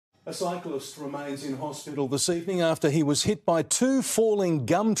A cyclist remains in hospital this evening after he was hit by two falling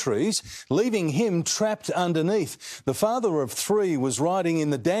gum trees, leaving him trapped underneath. The father of three was riding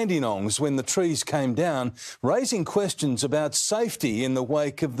in the Dandenongs when the trees came down, raising questions about safety in the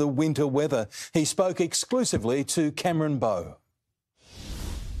wake of the winter weather. He spoke exclusively to Cameron Bowe.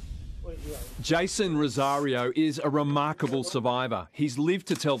 Jason Rosario is a remarkable survivor. He's lived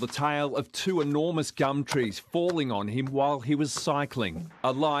to tell the tale of two enormous gum trees falling on him while he was cycling.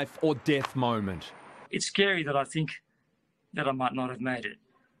 A life or death moment. It's scary that I think that I might not have made it.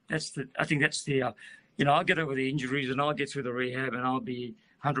 I think that's the, I'll get over the injuries and I'll get through the rehab and I'll be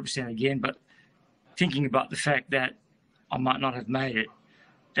 100% again. But thinking about the fact that I might not have made it,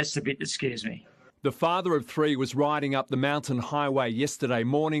 that's the bit that scares me. The father of three was riding up the Mountain Hwy yesterday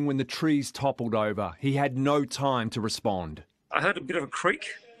morning when the trees toppled over. He had no time to respond. I heard a bit of a creak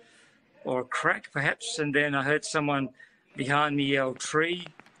or a crack perhaps, and then I heard someone behind me yell tree,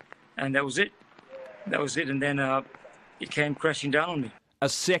 and that was it. And then it came crashing down on me. A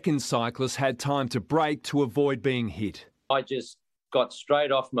second cyclist had time to brake to avoid being hit. I just got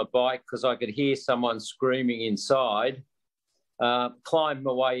straight off my bike because I could hear someone screaming inside. Climbed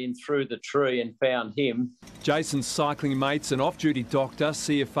my way in through the tree and found him. Jason's cycling mates, an off-duty doctor,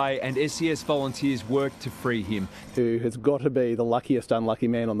 CFA and SES volunteers worked to free him. Who has got to be the luckiest unlucky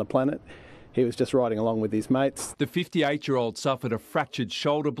man on the planet. He was just riding along with his mates. The 58-year-old suffered a fractured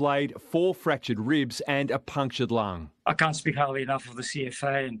shoulder blade, 4 fractured ribs and a punctured lung. I can't speak highly enough of the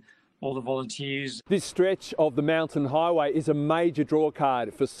CFA and all the volunteers. This stretch of the Mountain Hwy is a major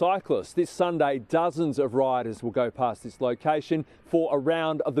drawcard for cyclists. This Sunday, dozens of riders will go past this location for a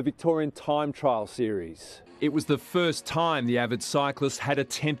round of the Victorian Time Trial Series. It was the first time the avid cyclist had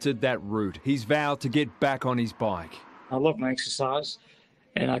attempted that route. He's vowed to get back on his bike. I love my exercise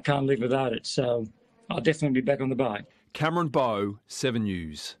and I can't live without it, so I'll definitely be back on the bike. Cameron Bowe, 7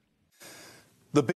 News.